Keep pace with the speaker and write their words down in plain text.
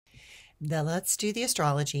Let's do the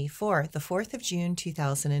astrology for the 4th of June,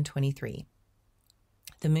 2023.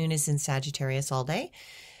 The moon is in Sagittarius all day.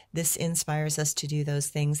 This inspires us to do those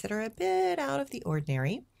things that are a bit out of the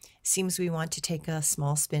ordinary. Seems we want to take a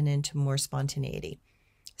small spin into more spontaneity.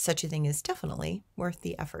 Such a thing is definitely worth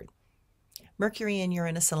the effort. Mercury and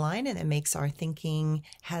Uranus align, and it makes our thinking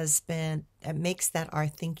has been a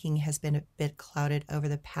bit clouded over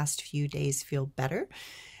the past few days feel better.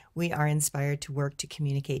 We are inspired to work to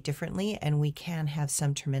communicate differently, and we can have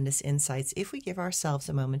some tremendous insights if we give ourselves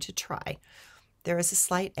a moment to try. There is a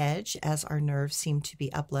slight edge as our nerves seem to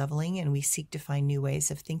be up-leveling, and we seek to find new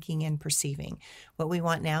ways of thinking and perceiving. What we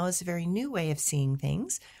want now is a very new way of seeing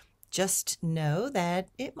things. Just know that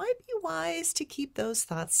it might be wise to keep those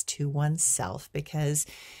thoughts to oneself because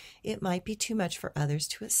it might be too much for others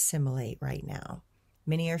to assimilate right now.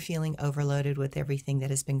 Many are feeling overloaded with everything that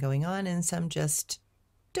has been going on, and some just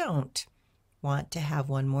don't want to have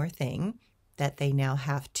one more thing that they now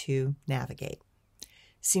have to navigate.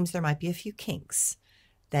 Seems there might be a few kinks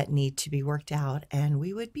that need to be worked out, and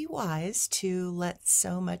we would be wise to let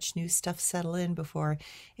so much new stuff settle in before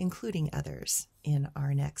including others in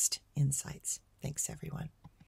our next insights. Thanks, everyone.